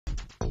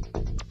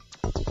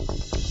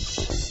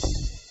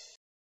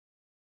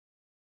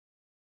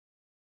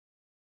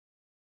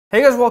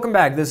Hey guys, welcome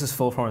back. This is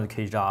Phil from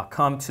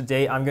underKG.com.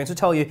 Today I'm going to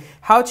tell you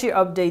how to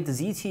update the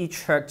ZTE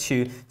Track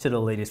 2 to the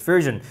latest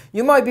version.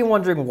 You might be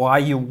wondering why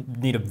you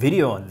need a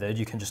video on this.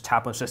 You can just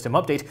tap on System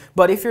Update.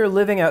 But if you're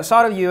living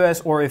outside of the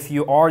US, or if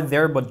you are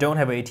there but don't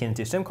have an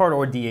AT&T SIM card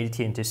or the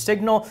AT&T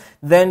signal,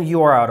 then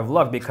you are out of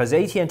luck because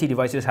AT&T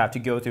devices have to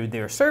go through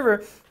their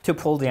server to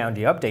pull down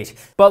the update.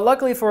 But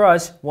luckily for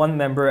us, one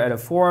member at a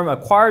forum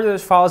acquired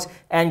those files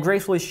and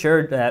gracefully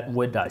shared that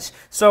with us.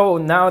 So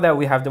now that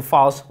we have the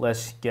files,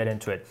 let's get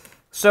into it.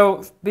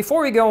 So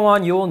before we go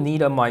on, you'll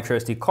need a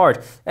microSD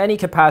card. Any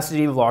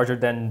capacity larger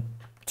than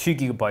 2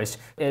 GB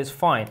is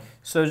fine.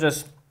 So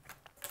just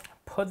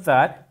put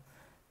that,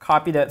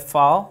 copy that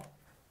file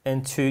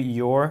into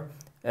your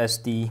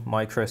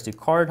microSD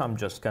card. I'm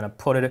just gonna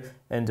put it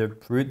in the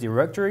root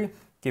directory.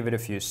 Give it a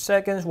few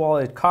seconds while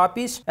it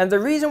copies. And the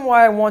reason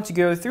why I want to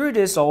go through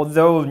this,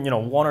 although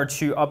 1 or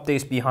 2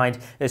 updates behind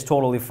is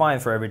totally fine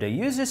for everyday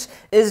users,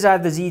 is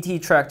that the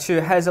ZTE Track 2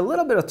 has a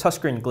little bit of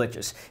touchscreen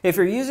glitches. If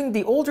you're using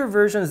the older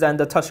versions, then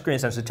the touchscreen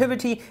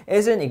sensitivity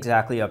isn't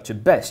exactly up to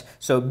best.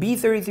 So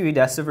B33,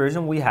 that's the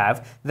version we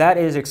have, that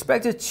is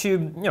expected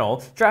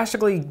to,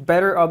 drastically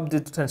better up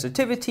the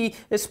sensitivity,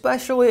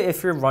 especially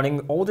if you're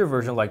running older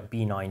version like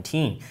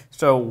B19.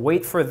 So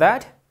wait for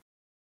that.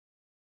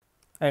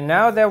 And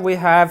now that we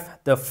have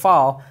the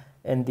file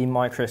in the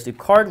microSD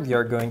card, we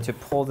are going to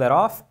pull that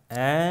off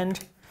and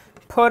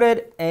put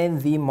it in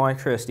the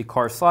microSD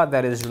card slot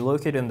that is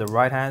located in the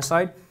right hand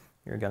side.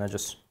 You're gonna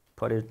just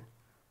put it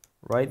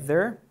right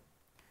there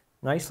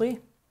nicely.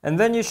 And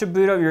then you should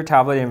boot up your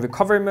tablet in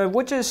recovery mode,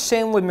 which is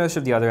same with most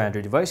of the other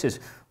Android devices.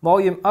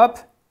 Volume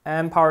up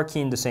and power key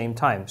in the same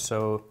time.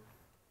 So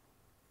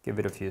give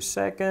it a few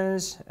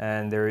seconds,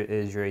 and there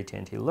is your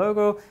AT&T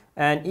logo.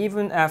 And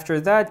even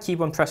after that,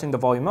 keep on pressing the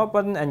volume up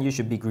button, and you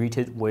should be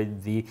greeted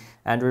with the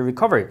Android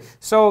recovery.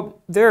 So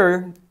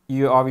there,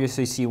 you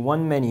obviously see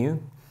one menu,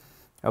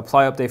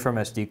 apply update from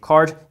SD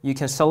card. You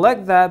can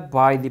select that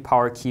by the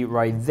power key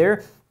right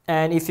there.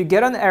 And if you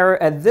get an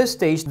error at this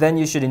stage, then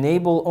you should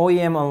enable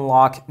OEM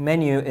unlock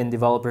menu in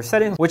developer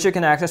settings, which you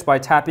can access by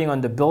tapping on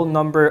the build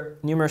number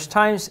numerous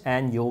times,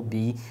 and you'll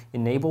be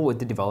enabled with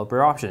the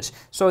developer options.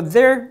 So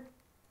there,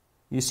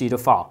 you see the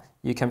file.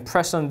 You can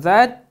press on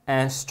that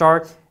and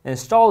start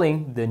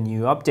installing the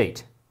new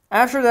update.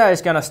 After that,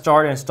 it's gonna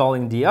start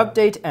installing the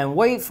update and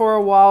wait for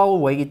a while,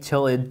 wait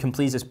till it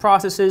completes its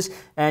processes,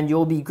 and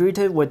you'll be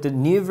greeted with the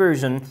new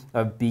version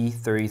of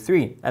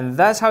B33. And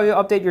that's how you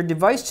update your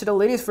device to the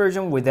latest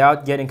version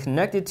without getting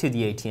connected to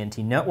the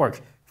AT&T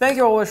network. Thank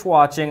you all for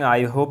watching.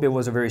 I hope it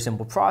was a very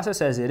simple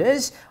process, as it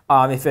is.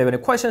 If you have any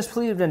questions,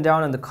 please leave them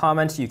down in the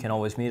comments. You can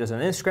always meet us on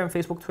Instagram,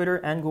 Facebook, Twitter,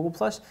 and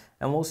Google+,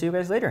 and we'll see you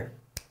guys later.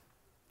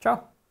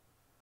 Ciao.